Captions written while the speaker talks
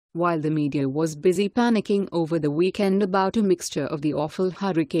While the media was busy panicking over the weekend about a mixture of the awful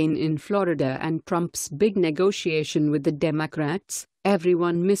hurricane in Florida and Trump's big negotiation with the Democrats,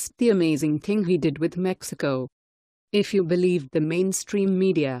 everyone missed the amazing thing he did with Mexico. If you believe the mainstream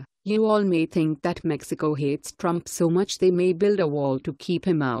media, you all may think that Mexico hates Trump so much they may build a wall to keep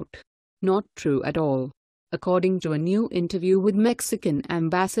him out. Not true at all. According to a new interview with Mexican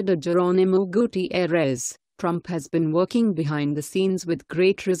Ambassador Jerónimo Gutiérrez, Trump has been working behind the scenes with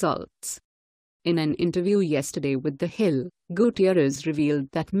great results. In an interview yesterday with The Hill, Gutierrez revealed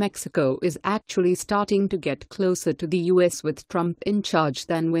that Mexico is actually starting to get closer to the US with Trump in charge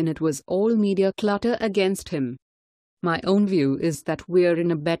than when it was all media clutter against him. My own view is that we're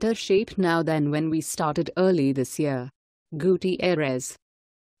in a better shape now than when we started early this year. Gutierrez.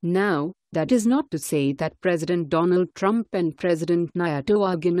 Now, that is not to say that President Donald Trump and President Nieto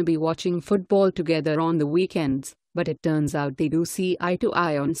are gonna be watching football together on the weekends, but it turns out they do see eye to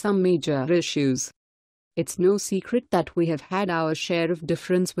eye on some major issues. It's no secret that we have had our share of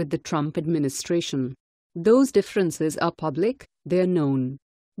difference with the Trump administration. Those differences are public, they're known.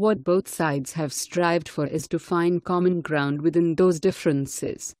 What both sides have strived for is to find common ground within those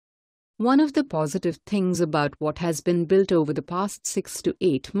differences. One of the positive things about what has been built over the past 6 to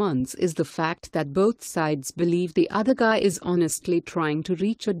 8 months is the fact that both sides believe the other guy is honestly trying to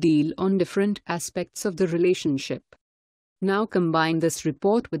reach a deal on different aspects of the relationship. Now combine this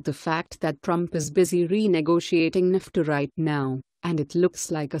report with the fact that Trump is busy renegotiating NAFTA right now, and it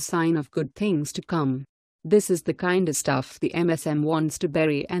looks like a sign of good things to come. This is the kind of stuff the MSM wants to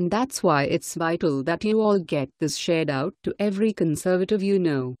bury, and that's why it's vital that you all get this shared out to every conservative you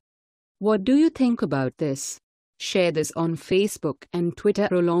know. What do you think about this? Share this on Facebook and Twitter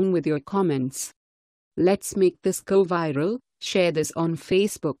along with your comments. Let's make this go viral. Share this on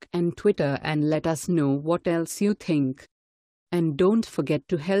Facebook and Twitter and let us know what else you think. And don't forget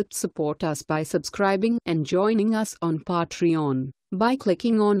to help support us by subscribing and joining us on Patreon by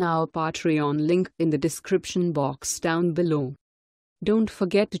clicking on our Patreon link in the description box down below. Don't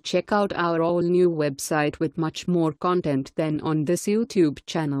forget to check out our all-new website with much more content than on this YouTube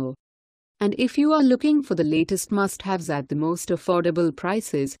channel. And if you are looking for the latest must-haves at the most affordable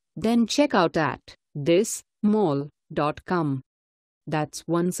prices, then check out at thismall.com. That's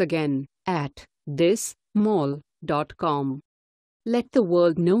once again, at thismall.com. Let the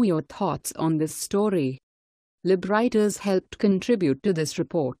world know your thoughts on this story. Libwriters helped contribute to this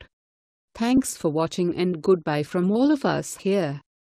report. Thanks for watching and goodbye from all of us here.